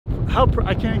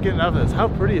I can't get enough of this. How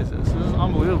pretty is this? This is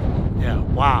unbelievable. Yeah,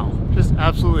 wow. Just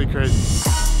absolutely crazy.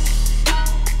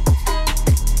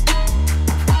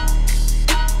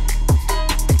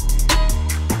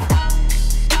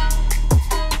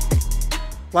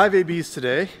 Live ABs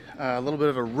today, a little bit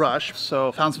of a rush,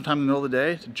 so found some time in the middle of the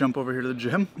day to jump over here to the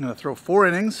gym. I'm gonna throw 4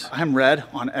 innings. I'm red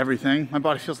on everything. My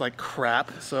body feels like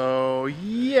crap, so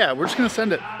yeah, we're just gonna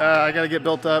send it. I gotta get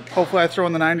built up. Hopefully I throw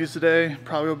in the 90s today.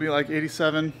 Probably will be like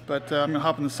 87, but I'm gonna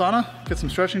hop in the sauna, get some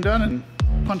stretching done, and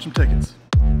punch some tickets.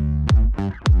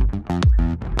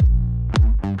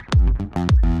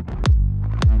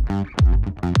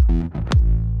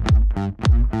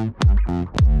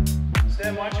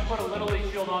 Why don't you put a Little League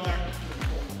field on there?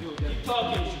 Keep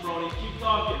talking, Jabroni, keep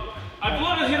talking. I've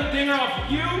literally hit a dinger off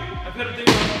of you, I've hit a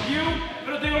dinger off of you, I've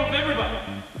hit a dinger off of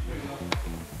everybody.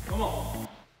 Come on.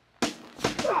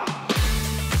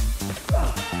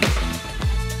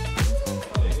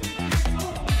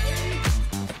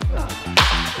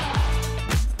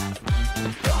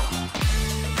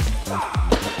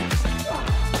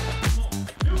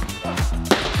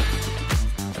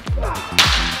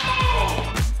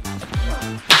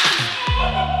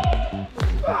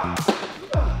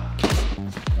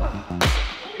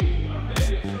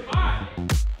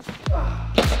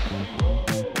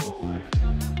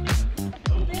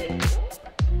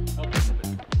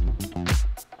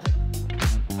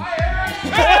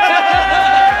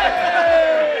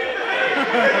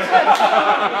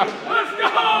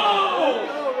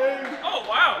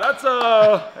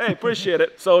 Hey, appreciate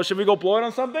it. So should we go blow it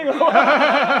on something? Drugs!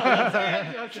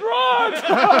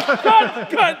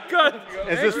 Cut.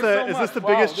 Is this the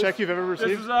biggest check you've ever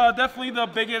received? This is definitely the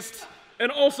biggest,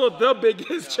 and also the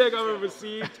biggest check I've ever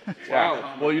received.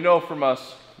 Wow. Well, you know from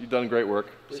us, you've done great work.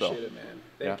 Appreciate it, man.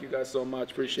 Thank you guys so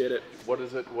much. Appreciate it. What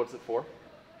is it? What's it for?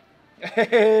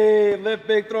 Hey, lift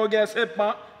big, throw gas, hip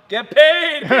pump. Get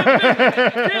paid!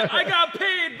 I got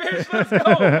paid, bitch. Let's go.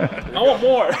 I want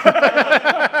more.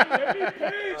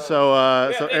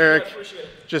 So Eric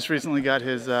just recently got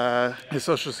his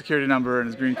social security number and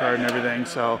his green card and everything.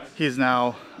 So he's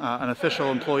now an official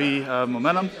employee of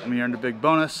Momentum. He earned a big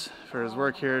bonus for his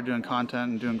work here, doing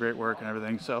content and doing great work and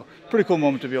everything. So pretty cool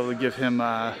moment to be able to give him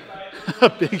a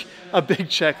big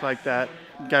check like that.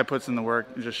 The guy puts in the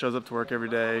work. He just shows up to work every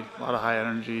day. A lot of high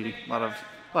energy, a lot of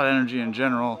energy in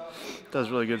general, does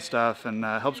really good stuff, and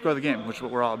helps grow the game, which is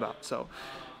what we're all about. So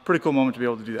pretty cool moment to be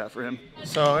able to do that for him.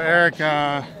 So Eric,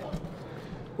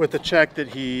 with the check that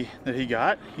he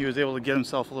got, he was able to get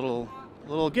himself a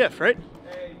little gift, right?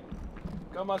 Hey,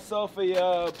 got myself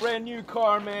a brand new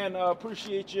car, man.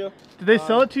 Appreciate you. Did they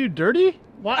sell it to you dirty?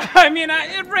 What? I mean,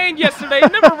 it rained yesterday.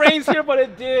 It never rains here, but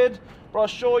it did. But I'll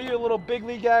show you a little big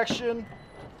league action.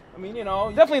 I mean, you know,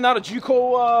 definitely not a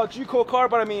JUCO car,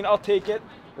 but I mean, I'll take it.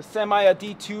 A semi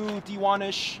D2,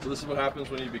 D1-ish. So this is what happens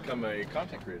when you become a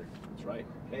content creator. That's right.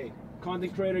 Hey,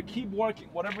 content creator, keep working.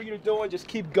 Whatever you're doing, just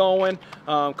keep going.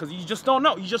 Because you just don't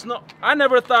know. You just know. I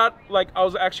never thought like I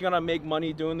was actually gonna make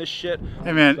money doing this shit.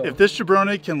 Hey man, if this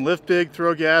jabroni can lift big,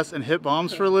 throw gas, and hit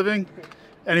bombs for a living,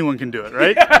 anyone can do it,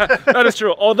 right? Yeah, that is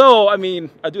true. Although, I mean,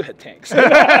 I do hit tanks.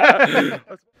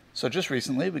 So just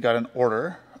recently, we got an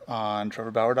order on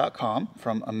trevorbauer.com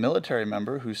from a military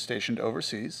member who's stationed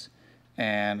overseas.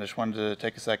 And I just wanted to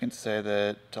take a second to say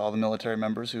that to all the military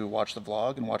members who watch the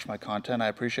vlog and watch my content, I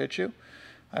appreciate you.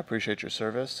 I appreciate your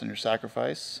service and your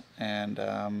sacrifice. And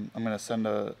I'm going to send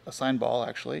a signed ball,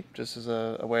 actually, just as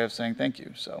a way of saying thank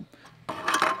you. So.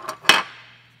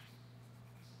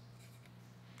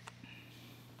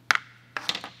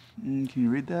 Can you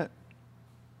read that?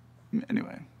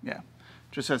 Anyway, yeah.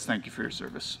 Just says thank you for your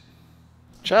service.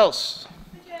 Chels.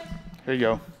 Here you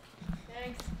go.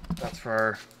 Thanks. That's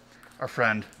for our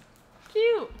friend.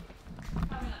 Cute.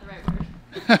 Probably not the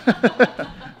right word.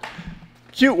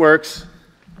 Cute works.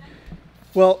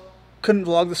 Well, couldn't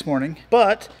vlog this morning,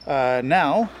 but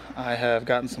now I have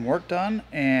gotten some work done,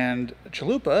 and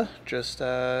Chalupa just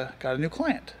got a new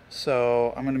client.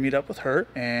 So I'm gonna meet up with her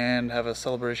and have a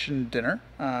celebration dinner,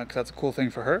 because that's a cool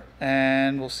thing for her.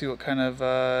 And we'll see what kind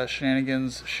of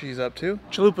shenanigans she's up to.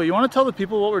 Chalupa, you wanna tell the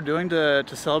people what we're doing to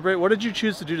celebrate? What did you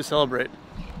choose to do to celebrate?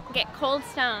 Get Cold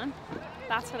Stone.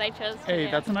 That's what I chose to Hey,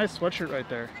 do. that's a nice sweatshirt right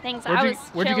there. Thanks.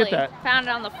 Where'd you get that? Found it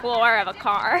on the floor of a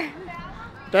car.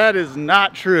 That is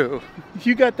not true.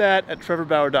 You got that at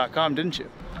trevorbauer.com, didn't you?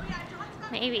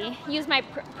 Maybe. Use my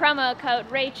promo code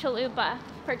RayChalupa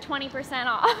for 20%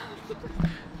 off.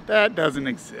 That doesn't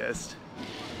exist.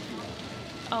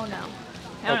 Oh no.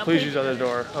 Oh, please use the other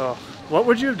door. Oh, what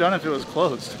would you have done if it was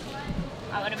closed?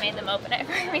 I would have made them open it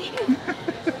for me.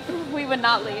 We would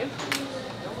not leave.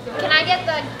 Can I get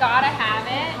the gotta have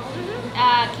it?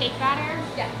 cake batter?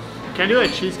 Yeah. Can I do a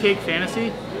cheesecake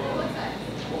fantasy?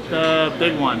 The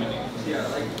big one. Here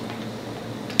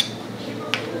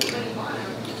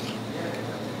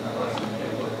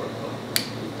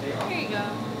you go.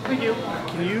 Thank you.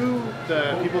 Can you,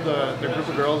 the group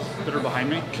of girls that are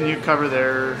behind me, can you cover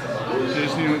their,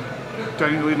 do I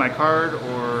need to leave my card or?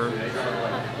 Oh,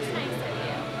 that was nice of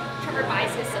you. Trevor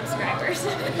buys his subscribers.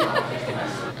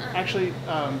 Actually,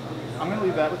 I'm gonna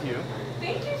leave that with you.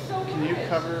 Thank you so much. Can you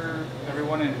cover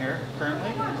everyone in here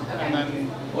currently? And then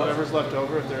whatever's left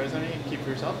over, if there is any, keep for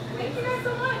yourself? Thank you guys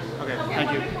so much. Okay,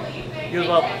 thank you. You as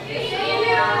well.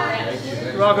 Thank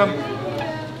you. You're welcome.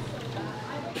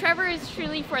 Trevor is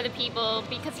truly for the people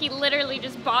because he literally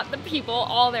just bought the people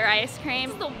all their ice cream.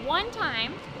 This is the one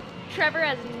time Trevor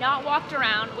has not walked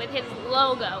around with his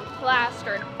logo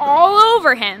plastered all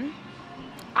over him.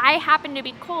 I happened to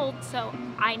be cold, so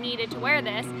I needed to wear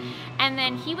this. And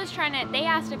then he was trying to, they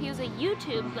asked if he was a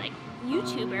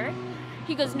YouTuber.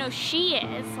 He goes, no, she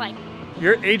is. Like,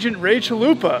 You're Agent Ray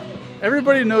Chalupa.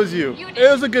 Everybody knows you.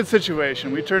 It was a good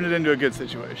situation. We turned it into a good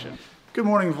situation. Good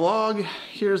morning vlog.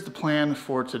 Here's the plan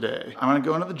for today. I'm gonna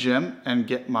go into the gym and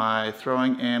get my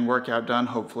throwing and workout done,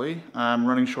 hopefully. I'm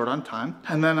running short on time.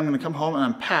 And then I'm gonna come home and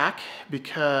unpack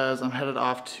because I'm headed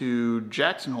off to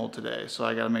Jackson Hole today. So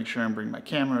I gotta make sure and bring my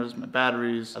cameras, my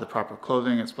batteries, the proper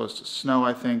clothing. It's supposed to snow,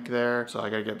 I think, there. So I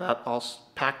gotta get that all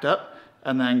packed up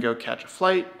and then go catch a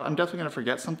flight. I'm definitely gonna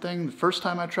forget something. The first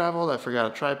time I traveled, I forgot a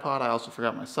tripod. I also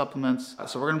forgot my supplements.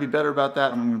 So we're gonna be better about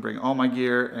that. I'm gonna bring all my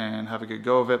gear and have a good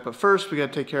go of it. But first, we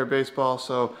gotta take care of baseball.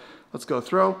 So let's go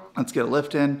throw, let's get a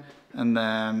lift in, and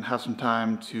then have some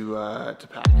time to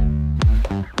pack.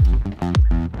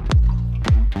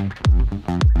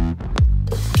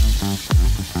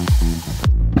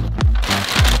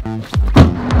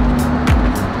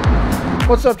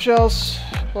 What's up, Chels?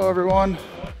 Hello, everyone.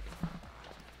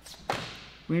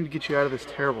 We need to get you out of this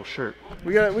terrible shirt.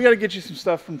 We gotta get you some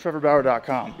stuff from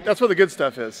TrevorBauer.com. That's what the good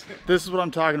stuff is. This is what I'm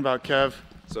talking about, Kev.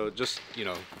 So just, you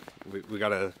know, we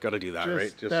gotta do that,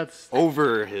 right? Just that's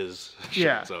over his shirt.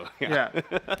 Yeah. So yeah.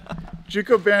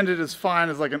 JUCO Bandit is fine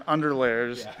as like an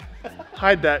underlayers. Yeah.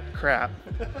 Hide that crap.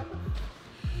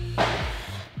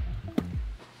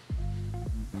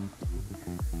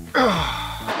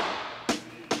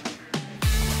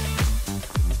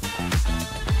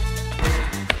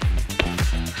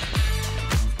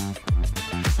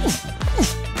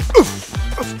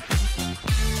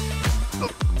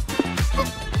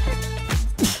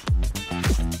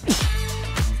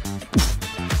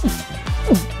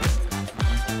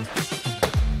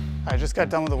 I just got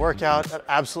done with the workout. That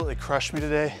absolutely crushed me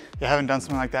today. I haven't done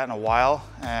something like that in a while,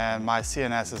 and my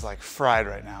CNS is like fried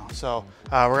right now. So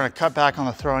we're gonna cut back on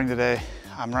the throwing today.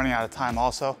 I'm running out of time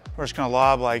also. We're just gonna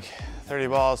lob like 30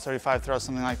 balls, 35 throws,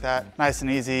 something like that. Nice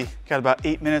and easy. Got about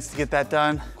 8 minutes to get that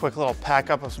done. Quick little pack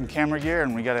up of some camera gear,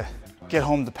 and we gotta get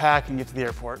home to pack and get to the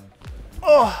airport.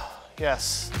 Oh,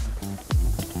 yes.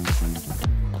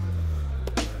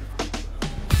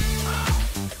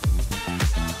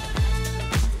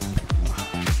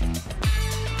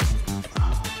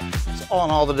 All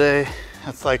in all today,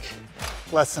 that's like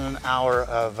less than an hour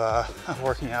of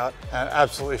working out, and it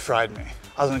absolutely fried me.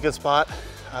 I was in a good spot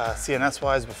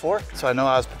CNS-wise before, so I know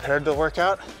I was prepared to work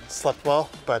out, slept well,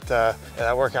 but yeah,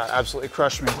 that workout absolutely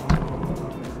crushed me.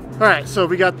 All right, so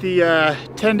we got the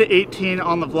 10 to 18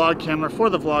 on the vlog camera. For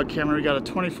the vlog camera, we got a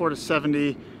 24 to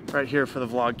 70 right here for the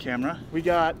vlog camera. We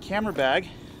got camera bag,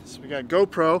 so we got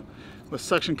GoPro with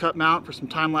suction cup mount for some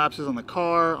time lapses on the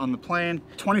car, on the plane.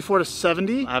 24 to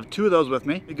 70, I have 2 of those with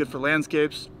me. Be good for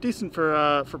landscapes, decent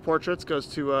for portraits, goes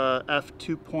to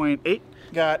f2.8.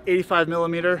 Got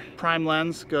 85mm prime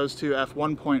lens, goes to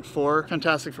f1.4,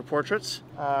 fantastic for portraits.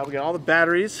 We got all the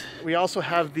batteries. We also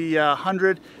have the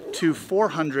 100 to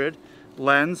 400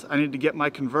 lens. I need to get my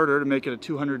converter to make it a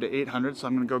 200 to 800, so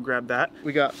I'm gonna go grab that.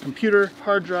 We got computer,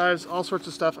 hard drives, all sorts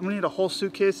of stuff. I'm gonna need a whole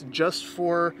suitcase just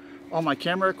for all my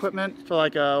camera equipment for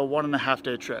like a 1.5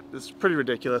 day trip. This is pretty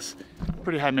ridiculous,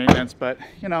 pretty high maintenance, but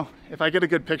you know, if I get a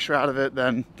good picture out of it,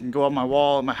 then it can go on my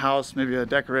wall in my house, maybe a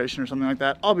decoration or something like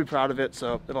that. I'll be proud of it,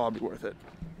 so it'll all be worth it.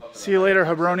 See you later,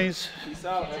 jabronis. Peace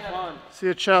out, have fun. See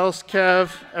you, Chels,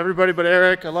 Kev, everybody but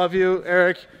Eric. I love you.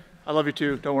 Eric, I love you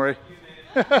too, don't worry.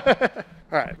 All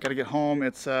right, gotta get home.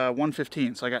 It's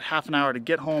 1:15, so I got half an hour to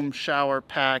get home, shower,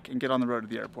 pack, and get on the road to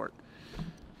the airport.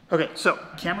 Okay, so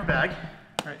camera bag.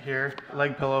 Right here,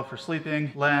 leg pillow for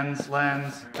sleeping, lens,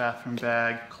 bathroom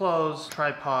bag, clothes,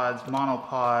 tripods,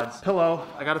 monopods, pillow.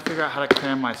 I gotta figure out how to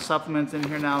cram my supplements in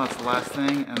here now, that's the last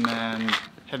thing, and then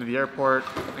head to the airport.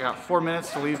 I got 4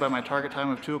 minutes to leave by my target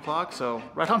time of 2 o'clock, so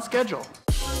right on schedule.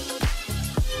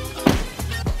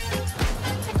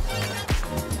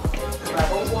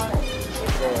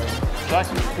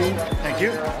 Jackson. Thank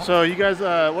you. So you guys,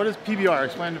 what is PBR?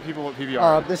 Explain to people what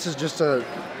PBR is. This is just a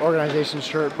organization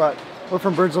shirt, but we're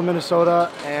from Burnsville,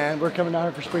 Minnesota, and we're coming down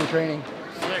here for spring training.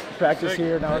 Sick. Practice Sick.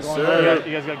 here, now Yes, we're going home.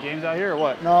 You guys got games out here or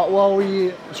what? No, well,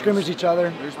 we scrimmage each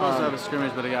other. We were supposed to have a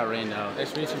scrimmage, but it got rained out.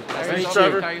 Nice to meet you. Nice to meet you,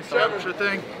 Trevor. Sure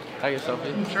thing. Can I get a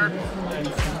selfie? Sure.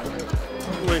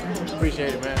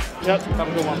 Appreciate it, man. Yep. Have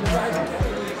a good one.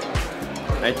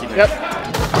 Thank you, man. Yep.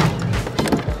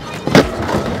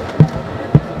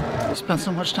 I spent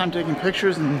so much time taking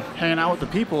pictures and hanging out with the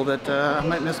people that I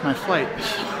might miss my flight.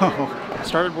 So I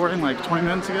started boarding like 20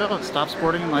 minutes ago. I stopped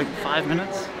boarding in like 5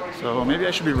 minutes. So maybe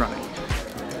I should be running.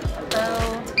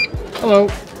 Hello. Hello.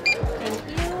 Thank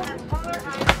you.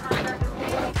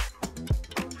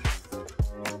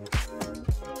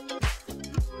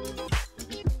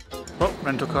 Well,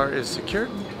 rental car is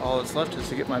secured. All that's left is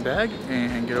to get my bag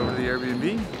and get over to the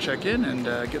Airbnb, check in, and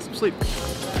get some sleep.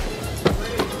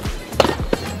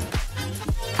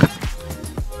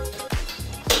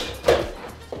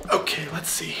 Okay, let's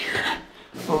see here.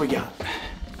 What we got?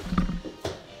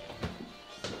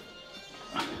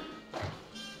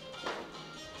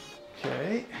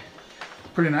 Okay,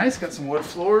 pretty nice. Got some wood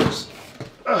floors.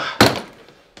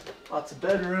 Lots of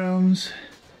bedrooms.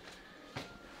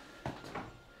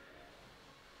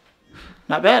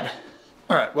 Not bad.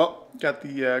 All right, well, got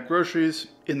the groceries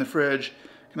in the fridge.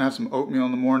 Gonna have some oatmeal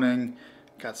in the morning.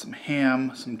 Got some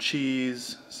ham, some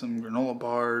cheese, some granola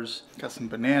bars. Got some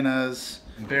bananas,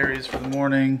 berries for the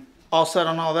morning. All set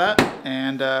on all that,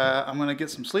 and I'm gonna get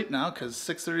some sleep now because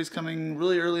 6:30 is coming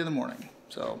really early in the morning.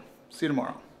 So, see you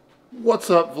tomorrow. What's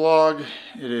up, vlog?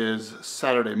 It is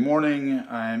Saturday morning.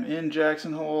 I'm in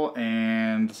Jackson Hole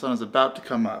and the sun is about to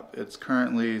come up. It's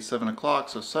currently 7 o'clock,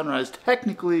 so sunrise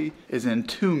technically is in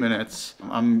 2 minutes.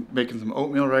 I'm making some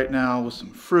oatmeal right now with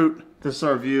some fruit. This is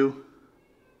our view.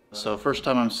 So first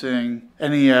time I'm seeing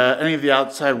any of the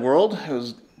outside world. It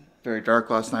was very dark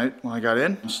last night when I got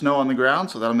in. Snow on the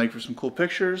ground, so that'll make for some cool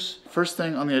pictures. First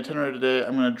thing on the itinerary today,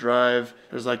 I'm gonna drive.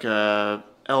 There's like a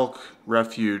elk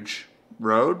refuge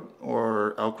road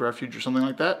or elk refuge or something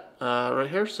like that right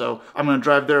here. So I'm gonna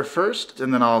drive there first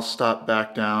and then I'll stop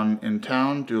back down in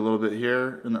town, do a little bit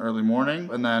here in the early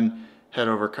morning, and then head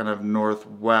over kind of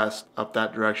northwest up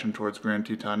that direction towards Grand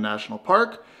Teton National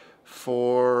Park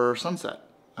for sunset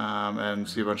and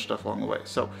see a bunch of stuff along the way.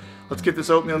 So let's get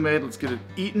this oatmeal made, let's get it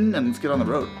eaten, and let's get on the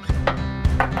road.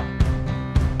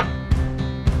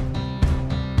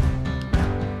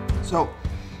 So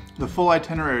the full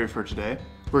itinerary for today,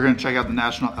 we're gonna check out the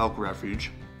National Elk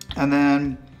Refuge. And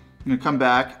then I'm gonna come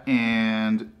back,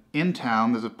 and in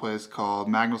town, there's a place called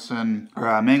Mangleson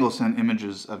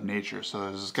Images of Nature. So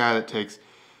there's this guy that takes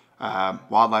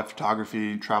wildlife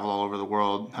photography, travel all over the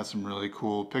world, has some really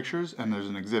cool pictures, and there's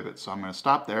an exhibit. So I'm gonna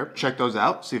stop there, check those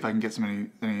out, see if I can get any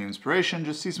inspiration,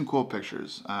 just see some cool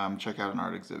pictures, check out an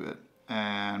art exhibit,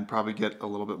 and probably get a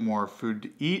little bit more food to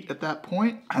eat at that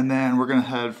point. And then we're gonna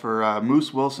head for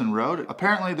Moose Wilson Road.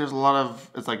 Apparently there's a lot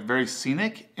of, it's like very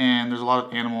scenic, and there's a lot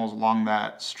of animals along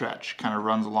that stretch, kind of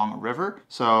runs along a river.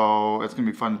 So it's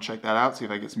gonna be fun to check that out, see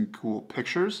if I get some cool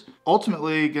pictures.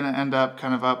 Ultimately gonna end up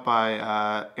kind of up by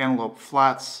Antelope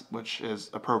Flats, which is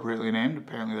appropriately named.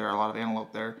 Apparently there are a lot of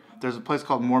antelope there. There's a place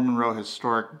called Moore Monroe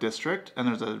Historic District, and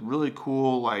there's a really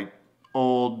cool like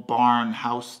old barn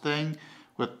house thing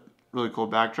with really cool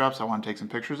backdrops I want to take some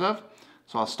pictures of.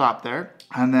 So I'll stop there.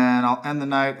 And then I'll end the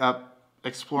night up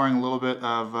exploring a little bit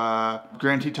of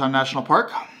Grand Teton National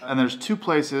Park. And there's two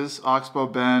places, Oxbow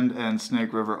Bend and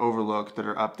Snake River Overlook, that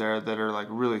are up there that are like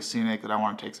really scenic that I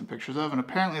want to take some pictures of. And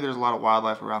apparently there's a lot of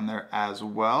wildlife around there as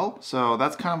well. So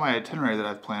that's kind of my itinerary that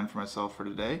I've planned for myself for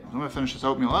today. I'm gonna finish this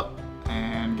oatmeal up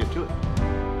and get to it.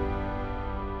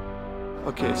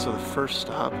 Okay, so the first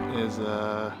stop is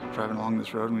driving along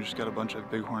this road, and we just got a bunch of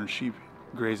bighorn sheep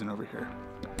grazing over here.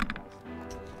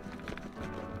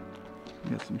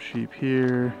 We got some sheep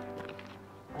here,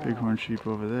 bighorn sheep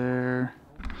over there.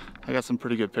 I got some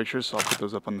pretty good pictures, so I'll put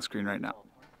those up on the screen right now.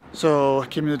 So I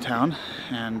came into town,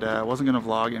 and I wasn't gonna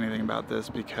vlog anything about this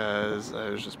because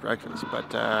it was just breakfast,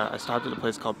 but I stopped at a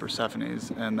place called Persephone's,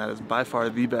 and that is by far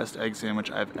the best egg sandwich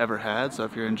I've ever had. So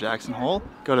if you're in Jackson Hole,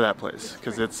 go to that place,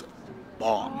 because it's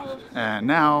bomb. And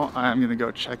now I'm gonna go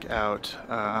check out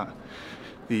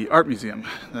the art museum.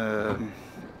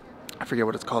 I forget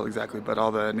what it's called exactly, but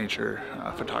all the nature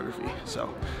photography.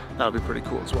 So that'll be pretty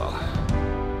cool as well.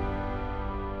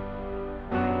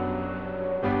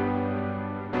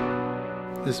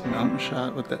 This mountain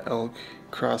shot with the elk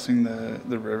crossing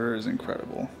the river is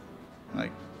incredible.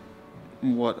 Like,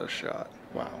 what a shot.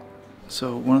 Wow.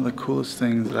 So one of the coolest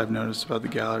things that I've noticed about the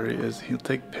gallery is he'll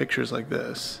take pictures like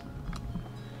this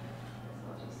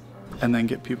and then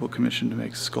get people commissioned to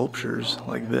make sculptures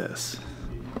like this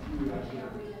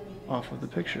off of the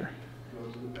picture.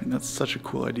 I mean, that's such a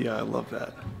cool idea. I love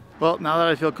that. Well, now that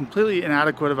I feel completely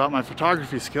inadequate about my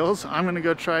photography skills, I'm gonna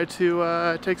go try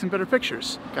to take some better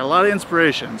pictures. Got a lot of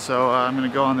inspiration, so I'm gonna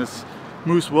go on this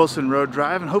Moose Wilson Road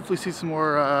drive and hopefully see some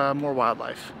more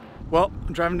wildlife. Well,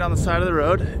 I'm driving down the side of the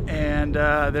road and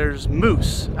there's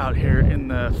moose out here in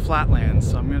the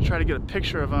flatlands, so I'm gonna try to get a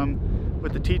picture of them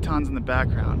with the Tetons in the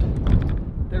background.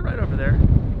 They're right over there.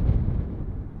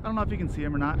 I don't know if you can see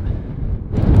them or not.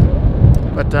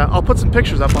 But I'll put some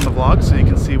pictures up on the vlog so you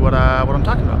can see what I'm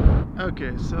talking about.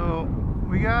 Okay, so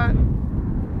we got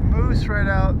moose right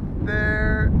out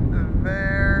there,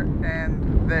 there,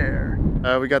 and there.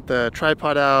 We got the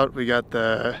tripod out, we got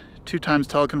the 2x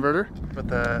teleconverter with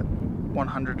the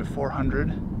 100 to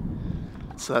 400.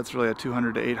 So that's really a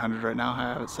 200 to 800 right now, how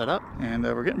I have it set up. And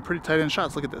we're getting pretty tight in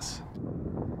shots, look at this.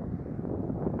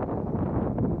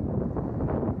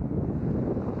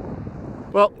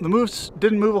 Well, the moose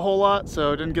didn't move a whole lot,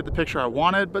 so I didn't get the picture I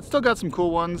wanted, but still got some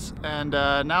cool ones. And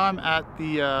now I'm at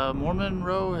the Mormon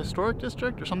Row Historic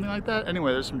District or something like that.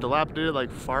 Anyway, there's some dilapidated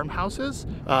like farmhouses,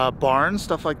 barns,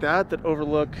 stuff like that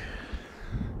overlook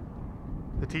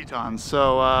the Tetons.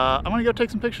 So I'm gonna go take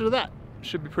some pictures of that.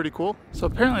 Should be pretty cool. So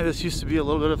apparently this used to be a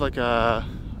little bit of like a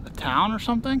town or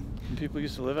something. People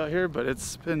used to live out here, but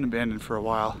it's been abandoned for a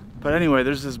while. But anyway,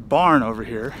 there's this barn over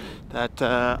here that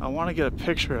I want to get a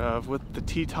picture of with the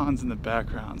Tetons in the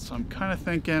background. So I'm kind of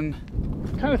thinking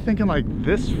like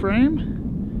this frame,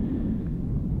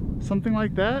 something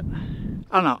like that.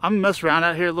 I don't know. I'm gonna mess around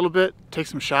out here a little bit, take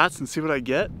some shots and see what I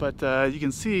get. But you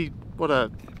can see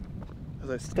as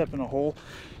I step in a hole,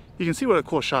 you can see what a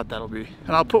cool shot that'll be.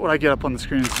 And I'll put what I get up on the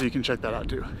screen so you can check that out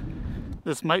too.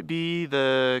 This might be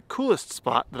the coolest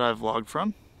spot that I've vlogged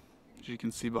from, as you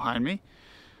can see behind me.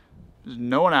 There's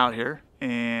no one out here,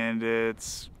 and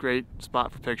it's a great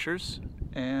spot for pictures,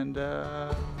 and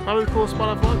probably the coolest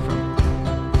spot I've vlogged from.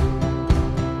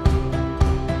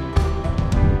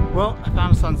 Well, I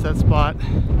found a sunset spot.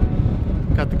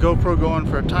 Got the GoPro going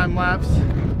for a time lapse.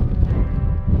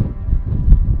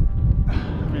 I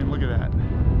mean, look at that.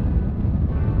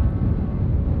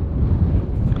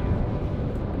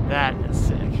 That is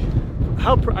sick.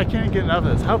 I can't get enough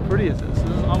of this. How pretty is this? This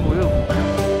is unbelievable.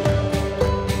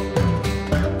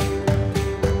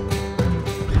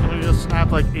 I'm gonna just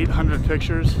snap like 800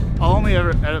 pictures. I'll only ever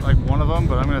edit like one of them,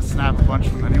 but I'm gonna snap a bunch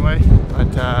of them anyway.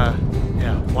 But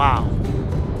yeah, wow.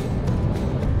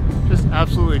 Just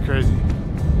absolutely crazy.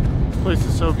 This place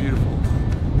is so beautiful.